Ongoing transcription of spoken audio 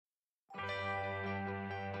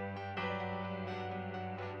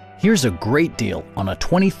Here's a great deal on a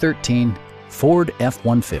 2013 Ford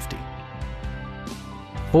F-150.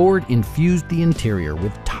 Ford infused the interior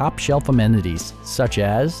with top-shelf amenities such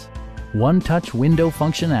as one-touch window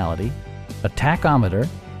functionality, a tachometer,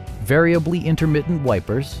 variably intermittent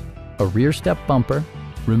wipers, a rear step bumper,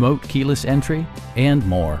 remote keyless entry, and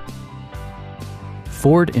more.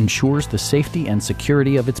 Ford ensures the safety and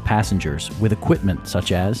security of its passengers with equipment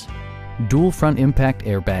such as dual front impact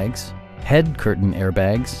airbags, head curtain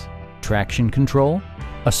airbags, traction control,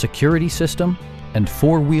 a security system, and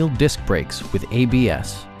four-wheel disc brakes with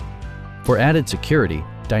ABS. For added security,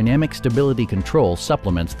 dynamic stability control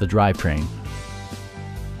supplements the drivetrain.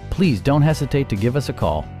 Please don't hesitate to give us a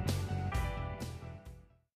call.